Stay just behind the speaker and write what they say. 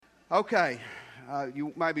Okay,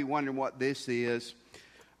 you might be wondering what this is.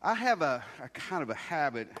 I have a kind of a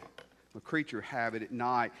habit, a creature habit at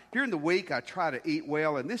night. During the week, I try to eat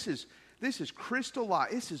well, and this is Crystal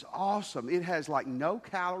Light. This is awesome. It has like no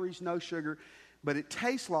calories, no sugar, but it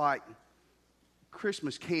tastes like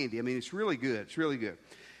Christmas candy. I mean, it's really good. It's really good.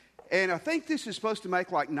 And I think this is supposed to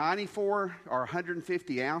make like 94 or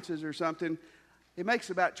 150 ounces or something. It makes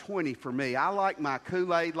about 20 for me. I like my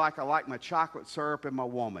Kool-Aid like I like my chocolate syrup and my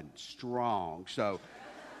woman. Strong. So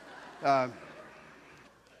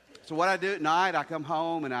what I do at night, I come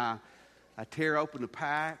home and I tear open the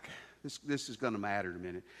pack. This is going to matter in a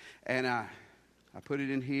minute. And I put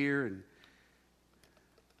it in here. And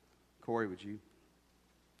Corey, would you?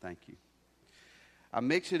 Thank you. I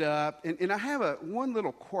mix it up. And I have one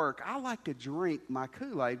little quirk. I like to drink my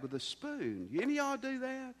Kool-Aid with a spoon. Any of y'all do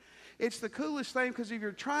that? It's the coolest thing because if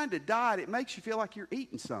you're trying to diet, it makes you feel like you're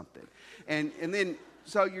eating something. And then,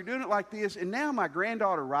 so you're doing it like this. And now my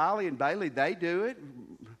granddaughter Riley and Bailey, they do it.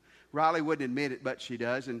 Riley wouldn't admit it, but she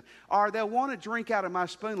does. Or they'll want to drink out of my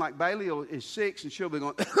spoon. Like Bailey is 6 and she'll be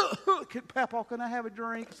going, Papa, can I have a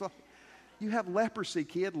drink? It's like, you have leprosy,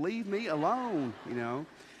 kid. Leave me alone, you know.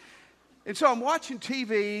 And so I'm watching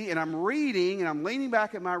TV and I'm reading and I'm leaning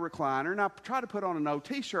back at my recliner and I try to put on an old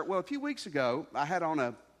T-shirt. Well, a few weeks ago, I had on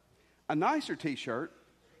a nicer T-shirt,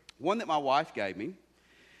 one that my wife gave me.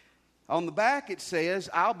 On the back it says,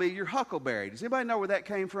 I'll be your Huckleberry. Does anybody know where that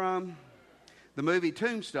came from? The movie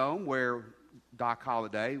Tombstone, where Doc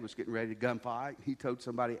Holliday was getting ready to gunfight. He told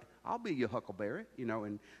somebody, I'll be your Huckleberry, you know,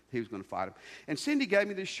 and he was going to fight him. And Cindy gave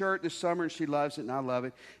me this shirt this summer and she loves it and I love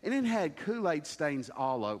it. And it had Kool-Aid stains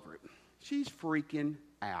all over it. She's freaking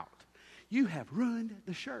out. You have ruined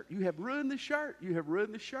the shirt. You have ruined the shirt. You have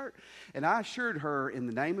ruined the shirt. And I assured her in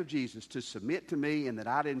the name of Jesus to submit to me and that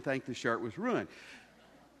I didn't think the shirt was ruined.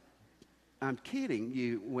 I'm kidding,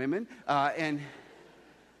 you women.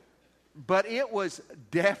 But it was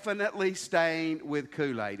definitely stained with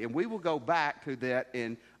Kool-Aid. And we will go back to that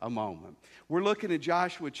in a moment. We're looking at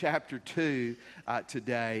Joshua chapter 2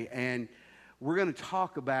 today. And we're going to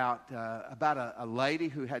talk about a lady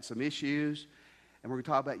who had some issues. And we're going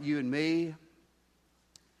to talk about you and me.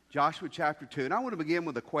 Joshua chapter 2. And I want to begin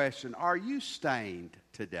with a question. Are you stained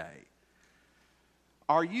today?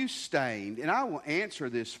 Are you stained? And I will answer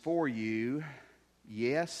this for you.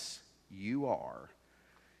 Yes, you are.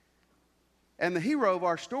 And the hero of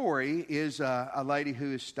our story is a lady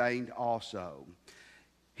who is stained also.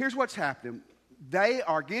 Here's what's happening. They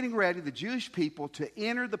are getting ready, the Jewish people, to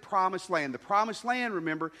enter the promised land. The promised land,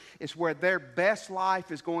 remember, is where their best life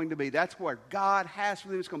is going to be. That's where God has for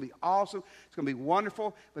them. It's going to be awesome. It's going to be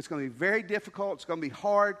wonderful. But it's going to be very difficult. It's going to be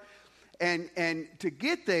hard. And to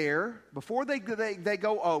get there, before they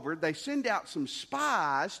go over, they send out some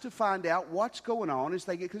spies to find out what's going on as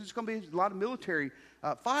they get, because it's going to be a lot of military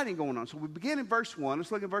fighting going on. So we begin in verse 1.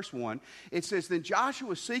 Let's look at verse 1. It says, Then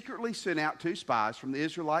Joshua secretly sent out 2 spies from the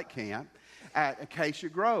Israelite camp at Acacia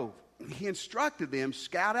Grove. He instructed them,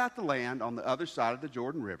 scout out the land on the other side of the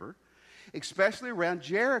Jordan River, especially around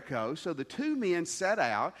Jericho. So the 2 men set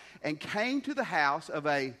out and came to the house of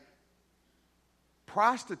a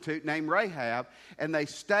prostitute named Rahab, and they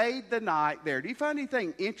stayed the night there. Do you find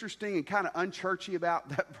anything interesting and kind of unchurchy about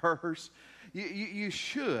that verse? You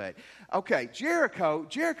should. Okay, Jericho,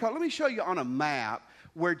 let me show you on a map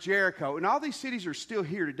where Jericho, and all these cities are still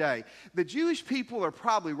here today. The Jewish people are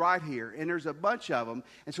probably right here, and there's a bunch of them.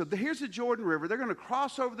 And so here's the Jordan River. They're going to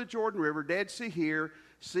cross over the Jordan River, Dead Sea here,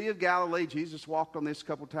 Sea of Galilee. Jesus walked on this a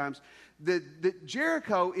couple times. The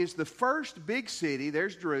Jericho is the first big city.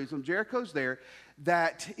 There's Jerusalem. Jericho's there.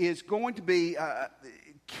 That is going to be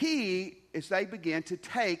key as they begin to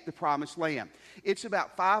take the promised land. It's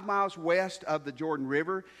about 5 miles west of the Jordan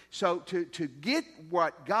River. So to get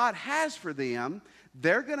what God has for them,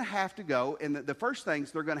 they're going to have to go, and the first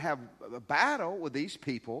things, they're going to have a battle with these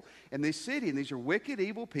people in this city, and these are wicked,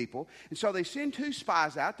 evil people. And so they send 2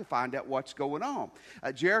 spies out to find out what's going on.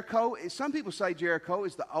 Jericho, some people say Jericho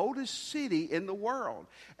is the oldest city in the world,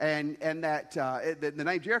 and that the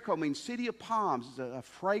name Jericho means city of palms. It's a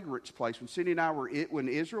fragrance place. When Cindy and I were in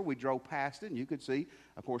Israel, we drove past it, and you could see,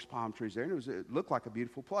 of course, palm trees there, and it looked like a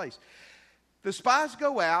beautiful place. The spies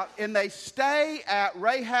go out, and they stay at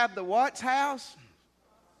Rahab the what's house?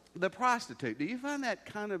 The prostitute. Do you find that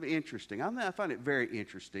kind of interesting? I find it very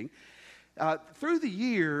interesting. Through the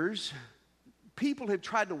years, people have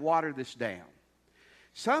tried to water this down.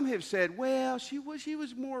 Some have said, well, she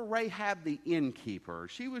was more Rahab the innkeeper.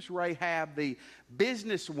 She was Rahab the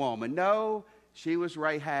businesswoman. No, she was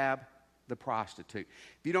Rahab the prostitute.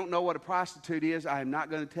 If you don't know what a prostitute is, I am not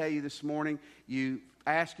going to tell you this morning. You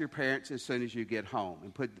ask your parents as soon as you get home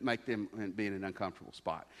and make them be in an uncomfortable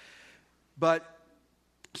spot. But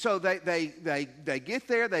so they get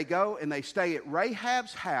there, they go, and they stay at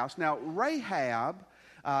Rahab's house. Now, Rahab,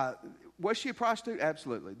 was she a prostitute?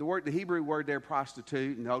 Absolutely. The Hebrew word there,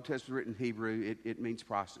 prostitute, in the Old Testament written in Hebrew, it means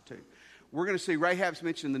prostitute. We're going to see Rahab's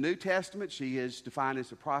mentioned in the New Testament. She is defined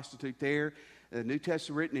as a prostitute there. The New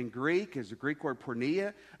Testament written in Greek is the Greek word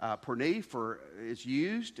porneia. Porne is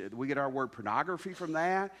used. We get our word pornography from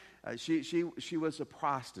that. She was a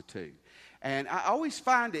prostitute. And I always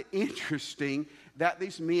find it interesting that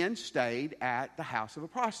these men stayed at the house of a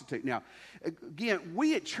prostitute. Now, again,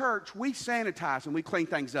 we at church, we sanitize and we clean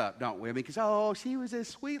things up, don't we? I mean, because, she was a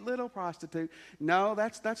sweet little prostitute. No,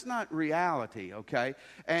 that's not reality, okay?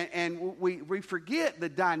 And we forget the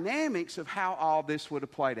dynamics of how all this would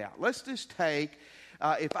have played out. Let's just take,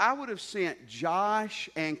 if I would have sent Josh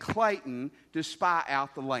and Clayton to spy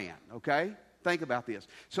out the land, okay? Think about this.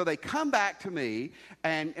 So they come back to me,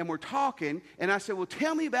 and we're talking, and I said, well,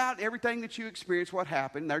 tell me about everything that you experienced, what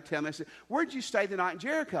happened. And they're telling me, I said, where'd you stay the night in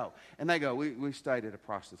Jericho? And they go, we stayed at a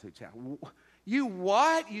prostitute's house. You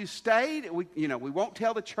what? You stayed? We won't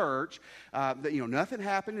tell the church that, nothing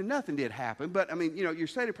happened, and nothing did happen. But, you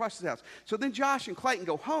stayed at a prostitute's house. So then Josh and Clayton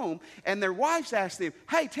go home, and their wives ask them,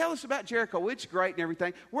 hey, tell us about Jericho. It's great and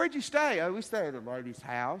everything. Where'd you stay? Oh, we stayed at a lady's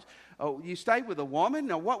house. Oh, you stayed with a woman?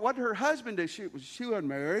 No, what did her husband do? She wasn't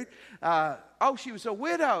married. She was a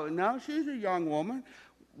widow. No, she's a young woman.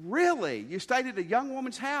 Really? You stayed at a young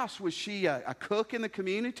woman's house? Was she a cook in the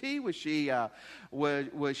community? Was she a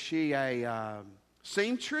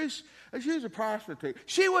seamstress? She was a prostitute.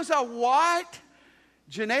 She was a what?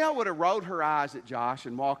 Janelle would have rolled her eyes at Josh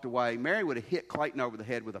and walked away. Mary would have hit Clayton over the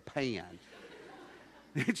head with a pan.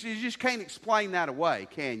 You just can't explain that away,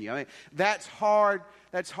 can you? That's hard.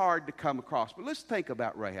 That's hard to come across. But let's think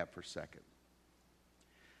about Rahab for a second.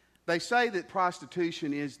 They say that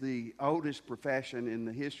prostitution is the oldest profession in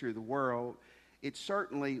the history of the world. It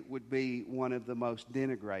certainly would be one of the most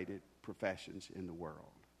denigrated professions in the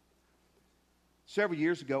world. Several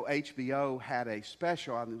years ago, HBO had a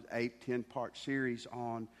special, an 8-10-part series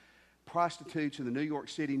on prostitutes in the New York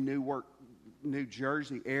City, New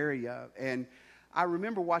Jersey area. And I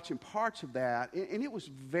remember watching parts of that, and it was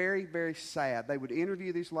very, very sad. They would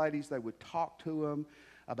interview these ladies. They would talk to them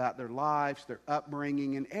about their lives, their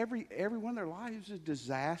upbringing, and every one of their lives was a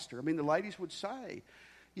disaster. The ladies would say,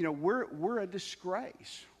 we're a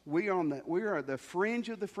disgrace. We are the fringe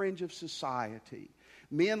of society.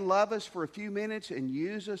 Men love us for a few minutes and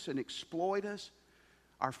use us and exploit us.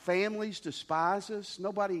 Our families despise us.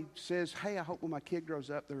 Nobody says, hey, I hope when my kid grows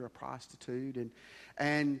up they're a prostitute.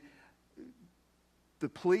 And the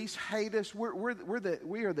police hate us. We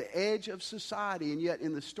are the edge of society. And yet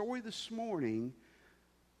in the story this morning,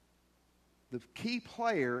 the key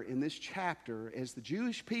player in this chapter, as the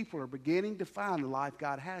Jewish people are beginning to find the life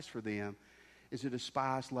God has for them, is a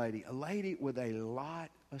despised lady. A lady with a lot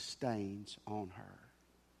of stains on her.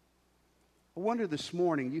 I wonder this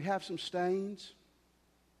morning, you have some stains?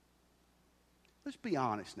 Let's be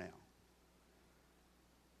honest now.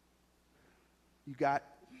 You got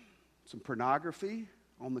some pornography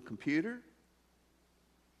on the computer.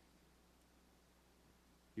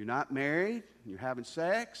 You're not married, and you're having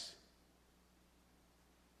sex.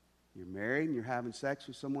 You're married and you're having sex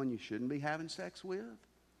with someone you shouldn't be having sex with. You're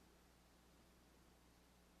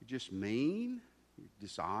just mean. You're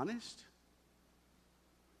dishonest.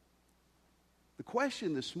 The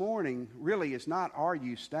question this morning really is not, are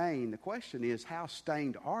you stained? The question is, how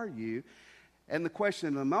stained are you? And the question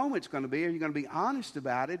in the moment is going to be, are you going to be honest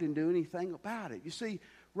about it and do anything about it? You see,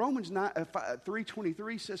 Romans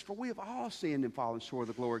 3:23 says, for we have all sinned and fallen short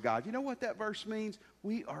of the glory of God. You know what that verse means?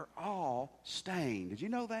 We are all stained. Did you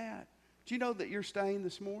know that? Did you know that you're stained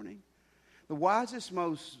this morning? The wisest,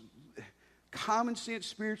 most common sense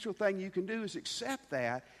spiritual thing you can do is accept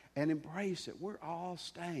that and embrace it. We're all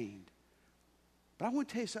stained. But I want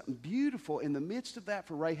to tell you something beautiful in the midst of that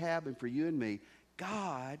for Rahab and for you and me.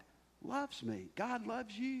 God loves me. God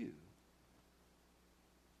loves you.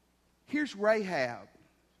 Here's Rahab.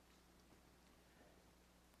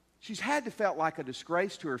 She's had to felt like a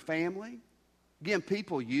disgrace to her family. Again,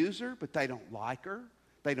 people use her, but they don't like her.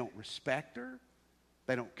 They don't respect her.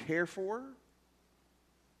 They don't care for her.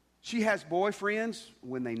 She has boyfriends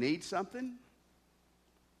when they need something.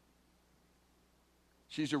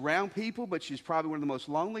 She's around people, but she's probably one of the most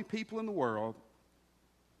lonely people in the world.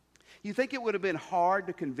 You think it would have been hard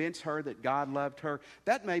to convince her that God loved her?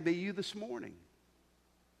 That may be you this morning.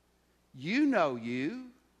 You know you.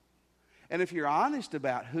 And if you're honest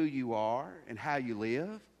about who you are and how you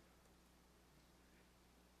live,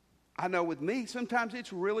 I know with me, sometimes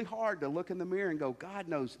it's really hard to look in the mirror and go, God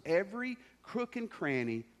knows every crook and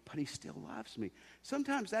cranny, but he still loves me.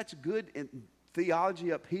 Sometimes that's good in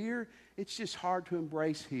theology up here. It's just hard to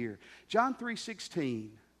embrace here. John 3:16,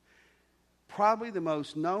 probably the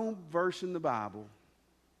most known verse in the Bible.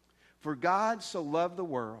 For God so loved the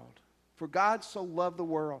world. For God so loved the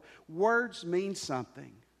world. Words mean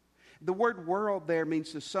something. The word world there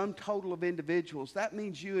means the sum total of individuals. That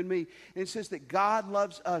means you and me. And it says that God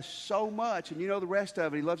loves us so much, and you know the rest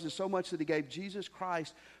of it. He loves us so much that he gave Jesus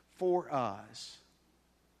Christ for us.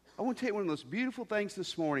 I want to tell you one of those beautiful things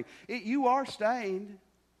this morning. You are stained.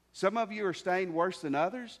 Some of you are stained worse than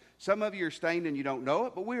others. Some of you are stained and you don't know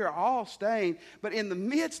it, but we are all stained. But in the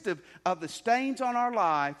midst of the stains on our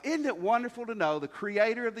life, isn't it wonderful to know the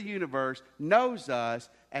Creator of the universe knows us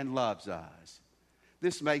and loves us?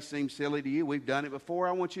 This may seem silly to you. We've done it before.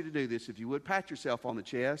 I want you to do this. If you would, pat yourself on the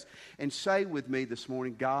chest and say with me this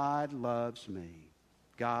morning, God loves me.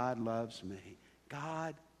 God loves me.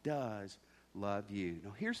 God does love you.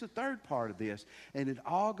 Now, here's the third part of this, and it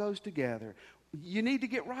all goes together. You need to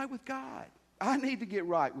get right with God. I need to get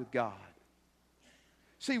right with God.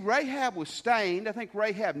 See, Rahab was stained. I think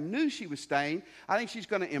Rahab knew she was stained. I think she's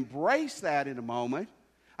going to embrace that in a moment.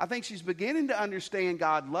 I think she's beginning to understand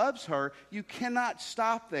God loves her. You cannot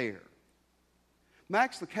stop there.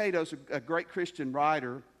 Max Lucado's a great Christian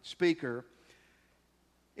writer, speaker,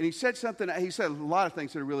 and he said a lot of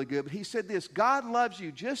things that are really good, but he said this: God loves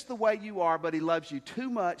you just the way you are, but he loves you too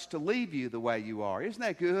much to leave you the way you are. Isn't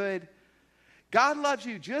that good? God loves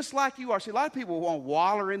you just like you are. See, a lot of people want to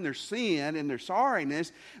waller in their sin and their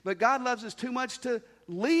sorriness, but God loves us too much to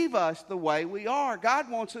leave us the way we are. God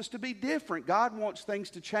wants us to be different. God wants things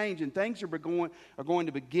to change, and things are going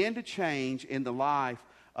to begin to change in the life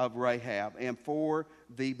of Rahab, and for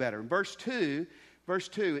the better. In verse 2,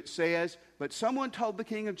 it says, but someone told the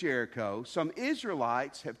king of Jericho, some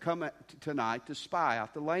Israelites have come tonight to spy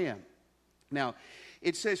out the land. Now,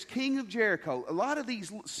 it says king of Jericho. A lot of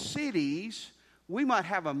these cities, we might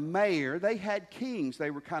have a mayor. They had kings.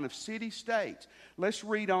 They were kind of city-states. Let's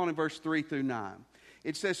read on in verse 3 through 9.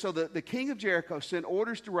 It says, so the king of Jericho sent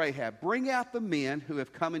orders to Rahab, bring out the men who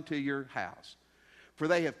have come into your house, for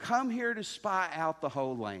they have come here to spy out the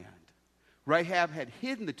whole land. Rahab had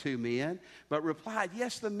hidden the two men, but replied,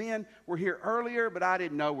 yes, the men were here earlier, but I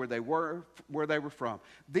didn't know where they were from.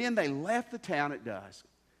 Then they left the town at dusk.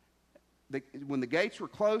 When the gates were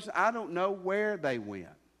closed, I don't know where they went.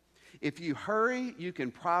 If you hurry, you can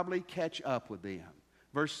probably catch up with them.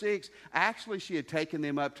 Verse 6, actually she had taken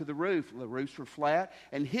them up to the roof. The roofs were flat,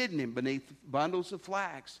 and hidden them beneath bundles of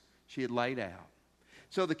flax she had laid out.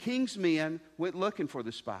 So the king's men went looking for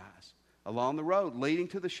the spies along the road leading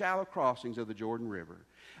to the shallow crossings of the Jordan River.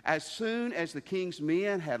 As soon as the king's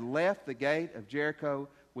men had left, the gate of Jericho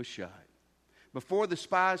was shut. Before the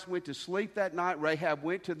spies went to sleep that night, Rahab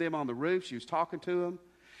went to them on the roof. She was talking to them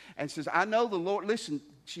and says, I know the Lord. Listen,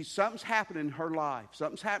 something's happening in her life.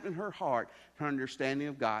 Something's happening in her heart, her understanding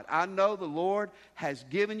of God. I know the Lord has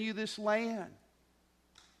given you this land.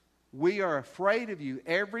 We are afraid of you.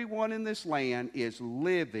 Everyone in this land is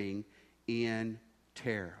living in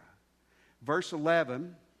terror. Verse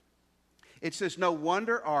 11, it says, no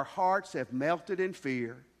wonder our hearts have melted in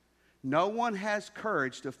fear. No one has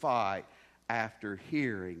courage to fight after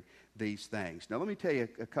hearing these things. Now, let me tell you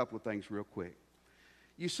a couple of things real quick.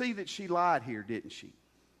 You see that she lied here, didn't she?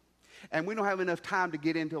 And we don't have enough time to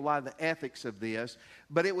get into a lot of the ethics of this,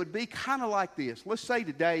 but it would be kind of like this. Let's say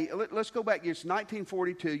today, let's go back, it's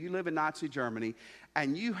 1942, you live in Nazi Germany,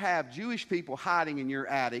 and you have Jewish people hiding in your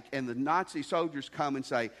attic, and the Nazi soldiers come and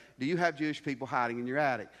say, do you have Jewish people hiding in your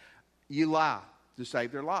attic? You lie to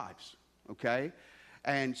save their lives, okay?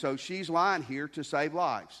 And so she's lying here to save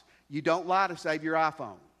lives. You don't lie to save your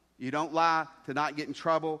iPhone. You don't lie to not get in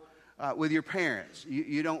trouble with your parents.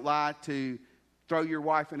 You don't lie to throw your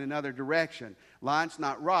wife in another direction. Lying's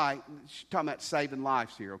not right. She's talking about saving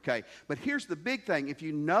lives here, okay? But here's the big thing. If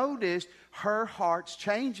you notice, her heart's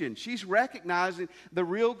changing. She's recognizing the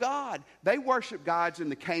real God. They worship gods in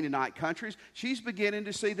the Canaanite countries. She's beginning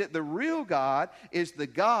to see that the real God is the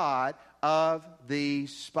God of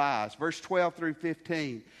these spies. Verse 12 through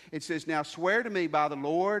 15. It says, now swear to me by the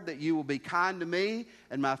Lord that you will be kind to me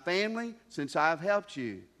and my family since I have helped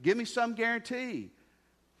you. Give me some guarantee.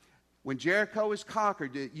 When Jericho is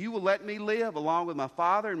conquered, you will let me live along with my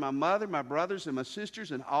father and my mother, my brothers and my sisters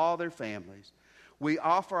and all their families. We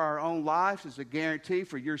offer our own lives as a guarantee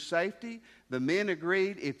for your safety. The men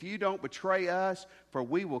agreed, if you don't betray us, for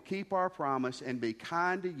we will keep our promise and be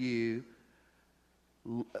kind to you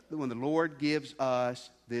when the Lord gives us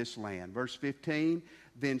this land. Verse 15,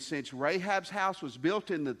 Then since Rahab's house was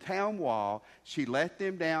built in the town wall, she let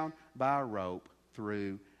them down by a rope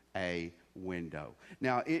through a window.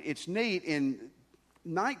 Now, it's neat. In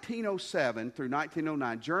 1907 through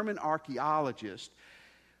 1909, German archaeologists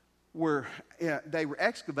were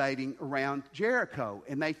excavating around Jericho,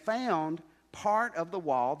 and they found part of the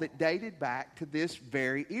wall that dated back to this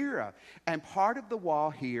very era. And part of the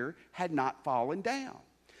wall here had not fallen down.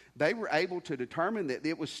 They were able to determine that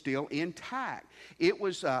it was still intact. It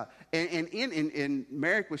was, and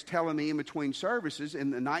Merrick was telling me in between services,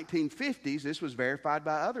 in the 1950s, this was verified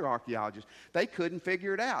by other archaeologists. They couldn't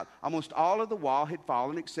figure it out. Almost all of the wall had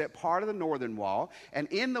fallen except part of the northern wall. And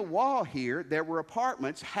in the wall here, there were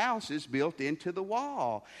apartments, houses built into the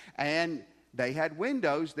wall. And they had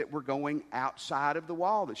windows that were going outside of the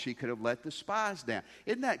wall that she could have let the spies down.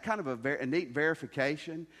 Isn't that kind of a neat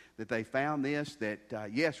verification that they found this, that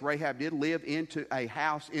yes, Rahab did live into a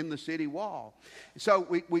house in the city wall. So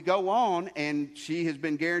we go on, and she has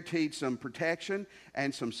been guaranteed some protection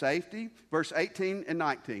and some safety. Verse 18 and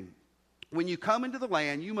 19. When you come into the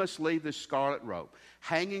land, you must leave this scarlet rope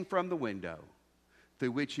hanging from the window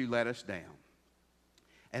through which you let us down.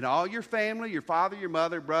 And all your family, your father, your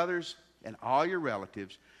mother, brothers, and all your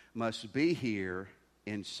relatives must be here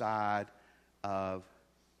inside of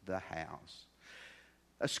the house.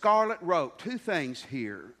 A scarlet rope, two things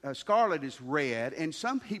here. Scarlet is red, and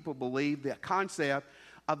some people believe the concept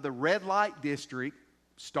of the red light district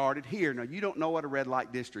started here. Now, you don't know what a red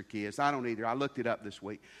light district is. I don't either. I looked it up this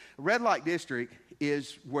week. A red light district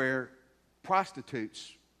is where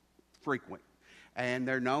prostitutes frequent. And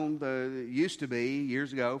they're known, used to be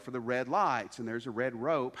years ago, for the red lights. And there's a red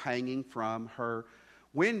rope hanging from her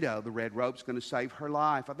window. The red rope's going to save her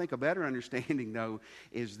life. I think a better understanding, though,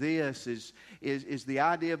 is the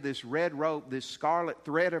idea of this red rope, this scarlet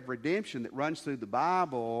thread of redemption that runs through the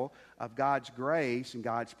Bible of God's grace and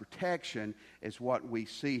God's protection is what we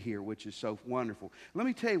see here, which is so wonderful. Let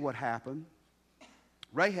me tell you what happened.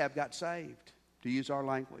 Rahab got saved, to use our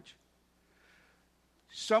language.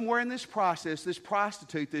 Somewhere in this process, this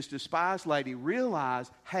prostitute, this despised lady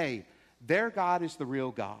realized, hey, their God is the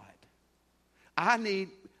real God. I need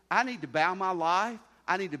to bow my life.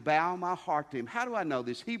 I need to bow my heart to Him. How do I know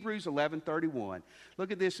this? Hebrews 11:31.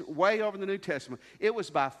 Look at this way over in the New Testament. It was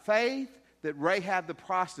by faith that Rahab the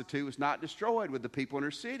prostitute was not destroyed with the people in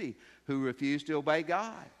her city who refused to obey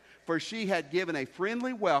God. For she had given a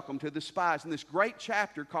friendly welcome to the spies. In this great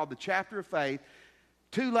chapter called the chapter of faith,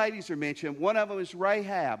 two ladies are mentioned. One of them is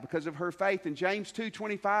Rahab because of her faith. In James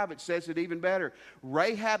 2:25, it says it even better.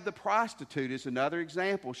 Rahab the prostitute is another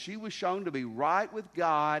example. She was shown to be right with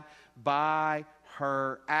God by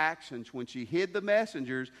her actions when she hid the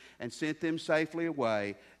messengers and sent them safely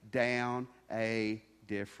away down a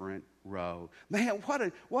different road. Man,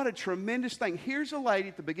 what a tremendous thing. Here's a lady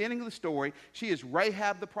at the beginning of the story. She is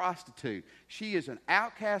Rahab the prostitute. She is an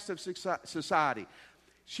outcast of society.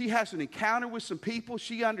 She has an encounter with some people.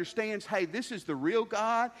 She understands, hey, this is the real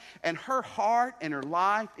God, and her heart and her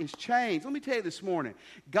life is changed. Let me tell you this morning,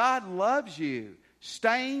 God loves you.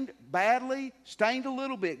 Stained badly, stained a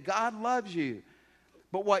little bit, God loves you.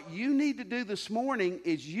 But what you need to do this morning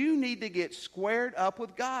is you need to get squared up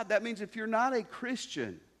with God. That means if you're not a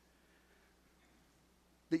Christian,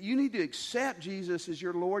 that you need to accept Jesus as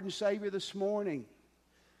your Lord and Savior this morning.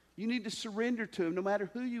 You need to surrender to Him no matter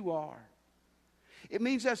who you are. It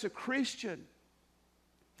means as a Christian,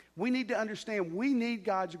 we need to understand we need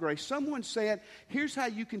God's grace. Someone said, here's how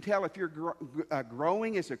you can tell if you're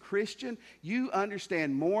growing as a Christian. You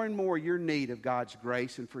understand more and more your need of God's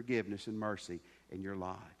grace and forgiveness and mercy in your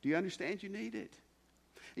life. Do you understand you need it?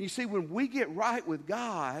 And you see, when we get right with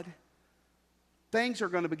God, things are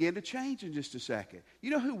going to begin to change in just a second.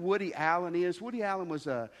 You know who Woody Allen is? Woody Allen was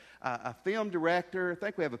a film director. I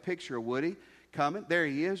think we have a picture of Woody coming. There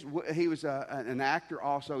he is. He was an actor,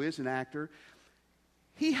 also is an actor.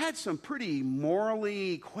 He had some pretty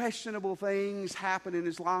morally questionable things happen in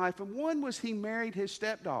his life, and one was he married his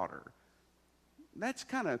stepdaughter. That's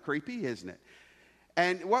kind of creepy, isn't it?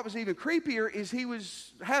 And what was even creepier is he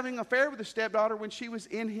was having an affair with his stepdaughter when she was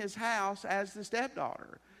in his house as the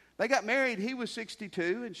stepdaughter. They got married. He was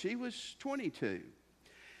 62 and she was 22.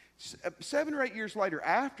 7 or 8 years later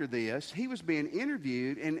after this, he was being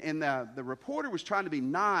interviewed, and the reporter was trying to be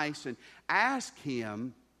nice and ask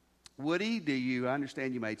him, Woody, do you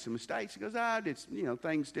understand you made some mistakes? He goes,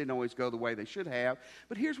 things didn't always go the way they should have.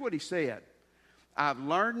 But here's what he said. I've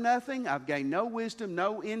learned nothing. I've gained no wisdom,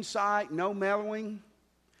 no insight, no mellowing.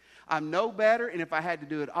 I'm no better, and if I had to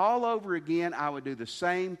do it all over again, I would do the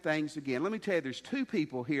same things again. Let me tell you, there's two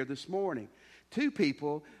people here this morning. two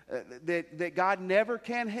people that God never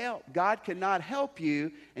can help. God cannot help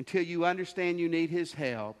you until you understand you need His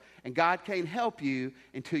help. And God can't help you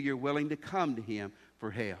until you're willing to come to Him for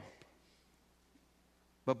help.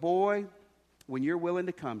 But boy, when you're willing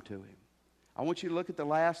to come to Him, I want you to look at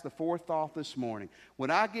the fourth thought this morning.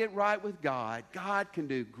 When I get right with God, God can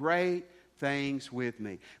do great things with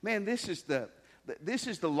me. Man, this is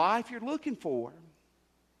the life you're looking for.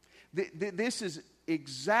 This is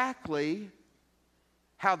exactly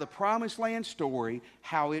how the Promised Land story,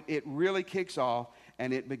 how it really kicks off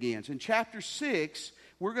and it begins. In chapter 6,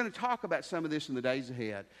 we're going to talk about some of this in the days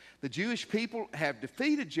ahead. The Jewish people have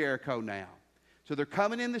defeated Jericho now. So they're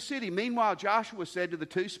coming in the city. Meanwhile, Joshua said to the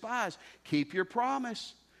two spies, keep your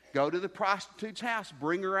promise. Go to the prostitute's house.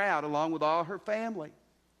 Bring her out along with all her family.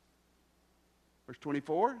 Verse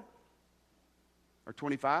 24 or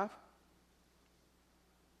 25.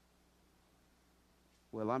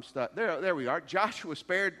 Well, I'm stuck. There we are. Joshua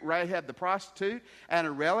spared Rahab the prostitute and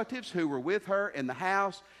her relatives who were with her in the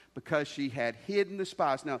house because she had hidden the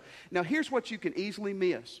spies. Now here's what you can easily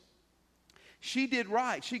miss. She did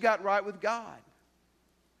right. She got right with God.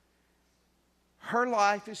 Her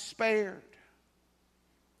life is spared.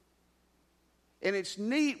 And it's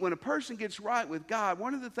neat when a person gets right with God,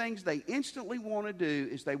 one of the things they instantly want to do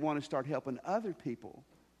is they want to start helping other people.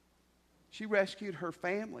 She rescued her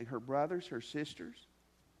family, her brothers, her sisters.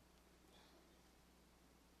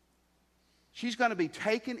 She's going to be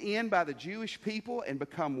taken in by the Jewish people and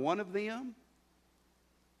become one of them.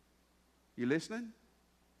 You listening?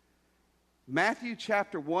 Matthew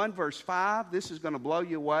chapter 1, verse 5. This is going to blow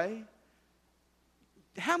you away.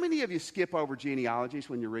 How many of you skip over genealogies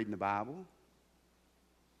when you're reading the Bible?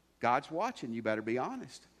 God's watching. You better be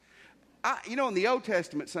honest. In the Old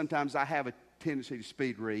Testament, sometimes I have a tendency to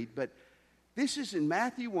speed read, but this is in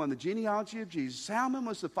Matthew 1, the genealogy of Jesus. Salmon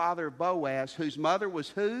was the father of Boaz, whose mother was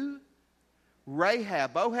who?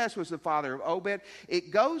 Rahab. Boaz was the father of Obed.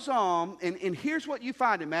 It goes on, and here's what you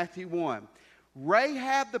find in Matthew 1.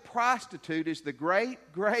 Rahab the prostitute is the great,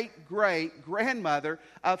 great, great grandmother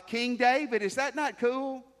of King David. Is that not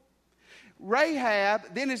cool?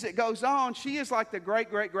 Rahab, then as it goes on, she is like the great,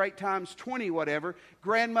 great, great times 20 whatever,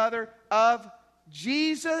 grandmother of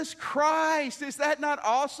Jesus Christ. Is that not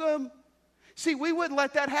awesome? See, we wouldn't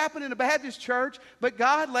let that happen in a Baptist church, but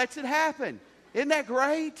God lets it happen. Isn't that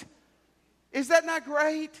great? Is that not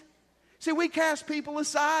great? See, we cast people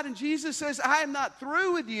aside, and Jesus says, I am not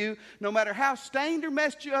through with you, no matter how stained or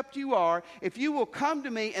messed up you are. If you will come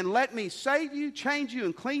to me and let me save you, change you,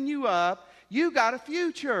 and clean you up, you got a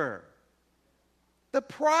future. The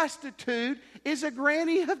prostitute is a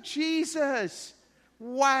granny of Jesus.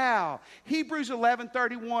 Wow. Hebrews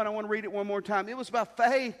 11:31, I want to read it one more time. It was by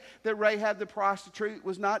faith that Rahab the prostitute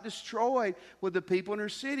was not destroyed with the people in her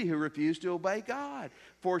city who refused to obey God,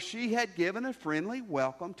 for she had given a friendly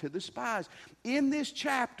welcome to the spies. In this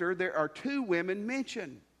chapter, there are two women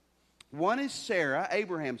mentioned. One is Sarah,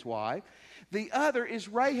 Abraham's wife. The other is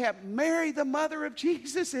Rahab, Mary, the mother of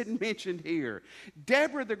Jesus, isn't mentioned here.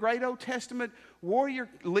 Deborah, the great Old Testament warrior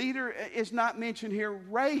leader, is not mentioned here.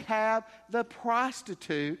 Rahab, the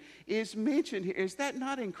prostitute, is mentioned here. Is that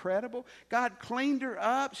not incredible? God cleaned her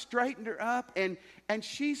up, straightened her up, and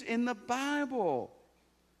she's in the Bible.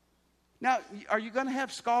 Now, are you going to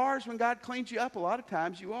have scars when God cleans you up? A lot of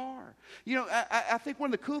times you are. I think one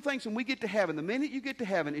of the cool things when we get to heaven, the minute you get to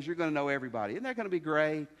heaven, is you're going to know everybody. Isn't that going to be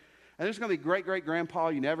great? And there's going to be great-great-grandpa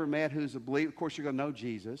you never met who's a believer. Of course, you're going to know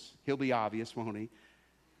Jesus. He'll be obvious, won't he?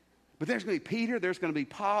 But there's going to be Peter. There's going to be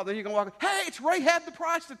Paul. Then you're going to walk, hey, it's Rahab the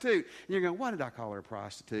prostitute. And you're going, why did I call her a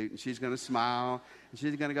prostitute? And she's going to smile. And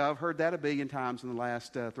she's going to go, I've heard that 1 billion times in the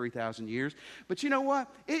last 3,000 years. But you know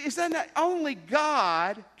what? Is that not, only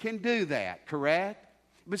God can do that, correct?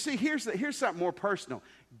 But see, here's something more personal.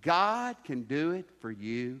 God can do it for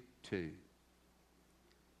you too.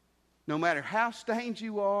 No matter how stained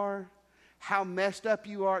you are, how messed up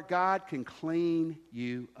you are, God can clean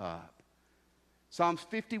you up. Psalms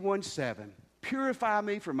 51:7. Purify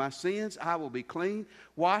me from my sins, I will be clean.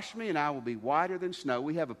 Wash me, and I will be whiter than snow.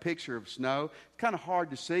 We have a picture of snow. It's kind of hard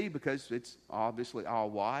to see because it's obviously all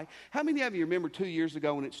white. How many of you remember 2 years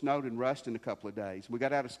ago when it snowed in Ruston a couple of days? We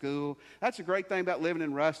got out of school. That's a great thing about living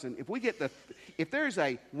in Ruston. If there's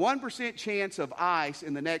a 1% chance of ice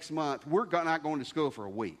in the next month, we're not going to school for a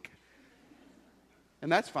week.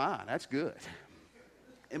 And that's fine. That's good.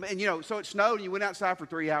 And so it snowed and you went outside for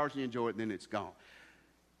 3 hours and you enjoyed it and then it's gone.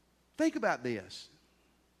 Think about this.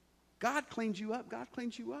 God cleans you up. God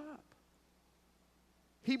cleans you up.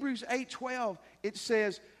 Hebrews 8:12, it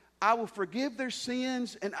says, I will forgive their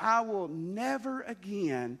sins and I will never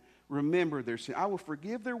again remember their sin. I will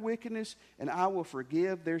forgive their wickedness, and I will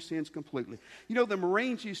forgive their sins completely. You know, the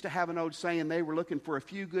Marines used to have an old saying, they were looking for a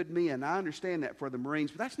few good men. I understand that for the Marines,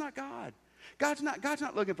 but that's not God. God's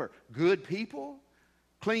not looking for good people,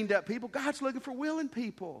 cleaned up people. God's looking for willing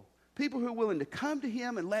people. People who are willing to come to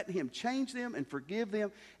Him and let Him change them and forgive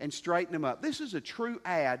them and straighten them up. This is a true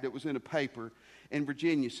ad that was in a paper in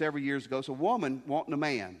Virginia several years ago. It's a woman wanting a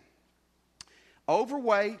man.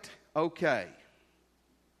 Overweight, okay.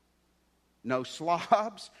 No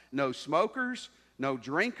slobs, no smokers, no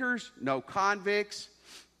drinkers, no convicts,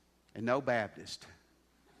 and no Baptist.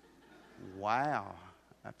 Wow.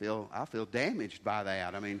 I feel damaged by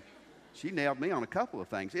that. I mean, she nailed me on a couple of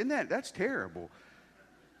things. That's terrible.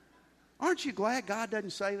 Aren't you glad God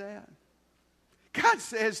doesn't say that? God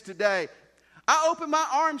says today, I open my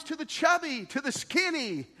arms to the chubby, to the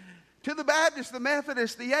skinny, to the Baptist, the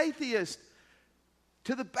Methodist, the atheist,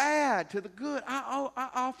 to the bad, to the good. I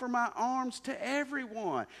offer my arms to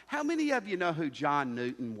everyone. How many of you know who John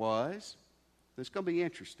Newton was? It's going to be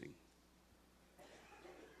interesting.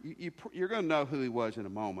 You're going to know who he was in a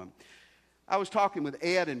moment. I was talking with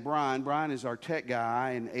Ed and Brian. Brian is our tech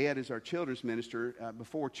guy, and Ed is our children's minister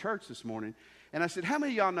before church this morning. And I said, how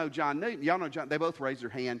many of y'all know John Newton? Y'all know John. They both raised their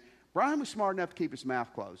hand. Brian was smart enough to keep his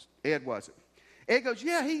mouth closed. Ed wasn't. Ed goes,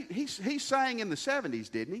 yeah, he sang in the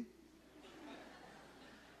 70s, didn't he?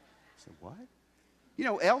 I said, what? You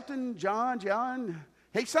know, Elton John,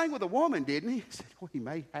 he sang with a woman, didn't he? I said, well, he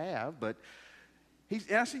may have, but...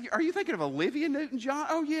 And I said, are you thinking of Olivia Newton-John?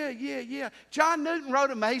 Oh, yeah. John Newton wrote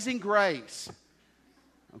Amazing Grace.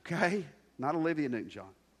 Okay? Not Olivia Newton-John.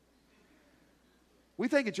 We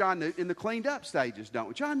think of John Newton in the cleaned up stages, don't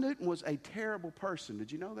we? John Newton was a terrible person.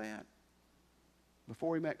 Did you know that?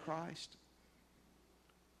 Before he met Christ.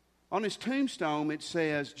 On his tombstone, it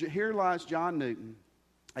says, here lies John Newton,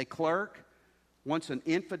 a clerk, once an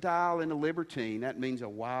infidel and a libertine. That means a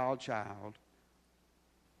wild child.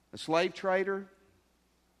 A slave trader.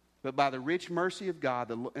 But by the rich mercy of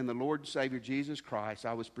God and the Lord and Savior Jesus Christ,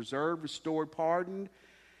 I was preserved, restored, pardoned,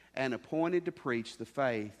 and appointed to preach the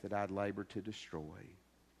faith that I'd labored to destroy.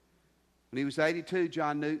 When he was 82,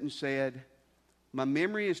 John Newton said, my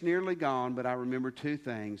memory is nearly gone, but I remember two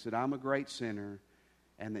things, that I'm a great sinner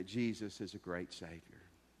and that Jesus is a great Savior.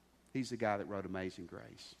 He's the guy that wrote Amazing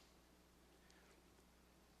Grace.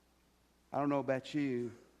 I don't know about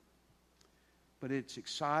you, but it's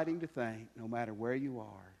exciting to think, no matter where you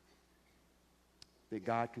are, that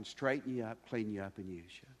God can straighten you up, clean you up, and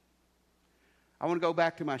use you. I want to go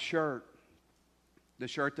back to my shirt, the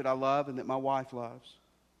shirt that I love and that my wife loves.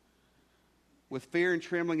 With fear and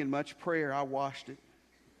trembling and much prayer, I washed it.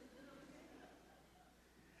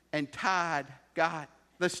 And got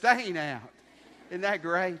the stain out. Isn't that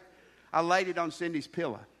great? I laid it on Cindy's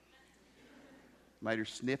pillow. Made her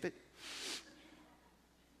sniff it.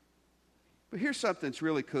 But here's something that's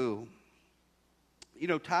really cool. You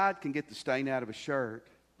know, Tide can get the stain out of a shirt.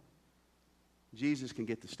 Jesus can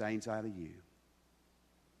get the stains out of you.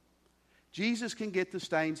 Jesus can get the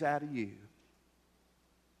stains out of you.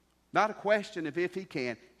 Not a question of if He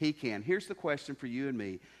can. He can. Here's the question for you and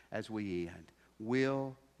me as we end.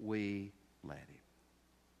 Will we let Him?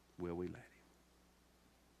 Will we let Him?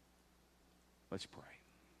 Let's pray.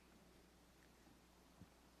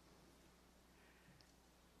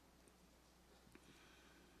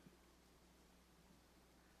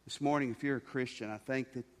 This morning, if you're a Christian, I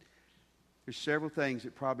think that there's several things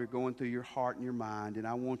that probably are going through your heart and your mind, and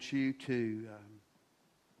I want you to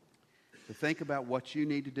think about what you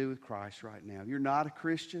need to do with Christ right now. If you're not a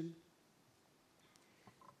Christian,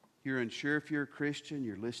 you're unsure if you're a Christian,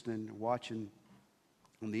 you're listening or watching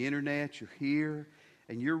on the internet, you're here,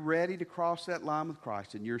 and you're ready to cross that line with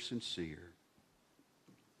Christ, and you're sincere.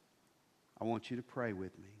 I want you to pray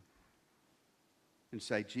with me and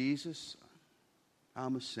say, Jesus,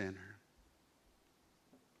 I'm a sinner,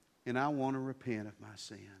 and I want to repent of my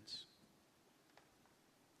sins.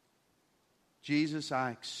 Jesus,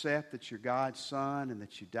 I accept that you're God's Son and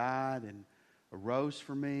that you died and arose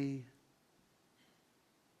for me.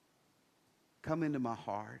 Come into my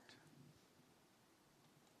heart.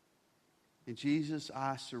 And Jesus,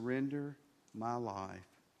 I surrender my life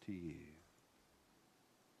to you.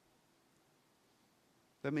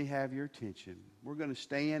 Let me have your attention. We're going to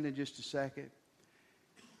stand in just a second.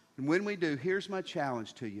 And when we do, here's my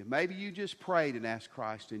challenge to you. Maybe you just prayed and asked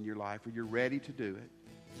Christ in your life, or you're ready to do it.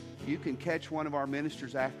 You can catch one of our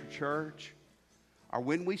ministers after church, or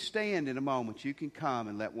when we stand in a moment, you can come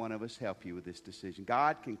and let one of us help you with this decision.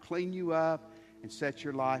 God can clean you up and set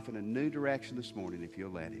your life in a new direction this morning if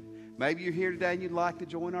you'll let Him. Maybe you're here today and you'd like to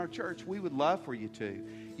join our church. We would love for you to.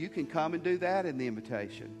 You can come and do that in the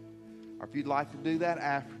invitation. Or if you'd like to do that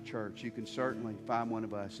after church, you can certainly find one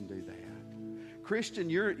of us and do that.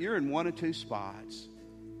 Christian, you're in one of two spots.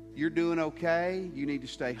 You're doing okay. You need to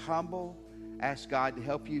stay humble. Ask God to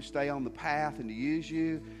help you stay on the path and to use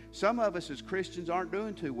you. Some of us as Christians aren't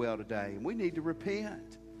doing too well today, and we need to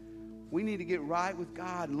repent. We need to get right with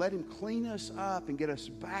God and let Him clean us up and get us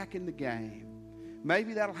back in the game.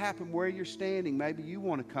 Maybe that'll happen where you're standing. Maybe you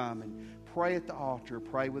want to come and pray at the altar,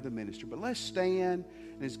 pray with a minister. But let's stand,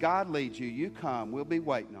 and as God leads you, you come. We'll be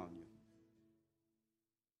waiting on you.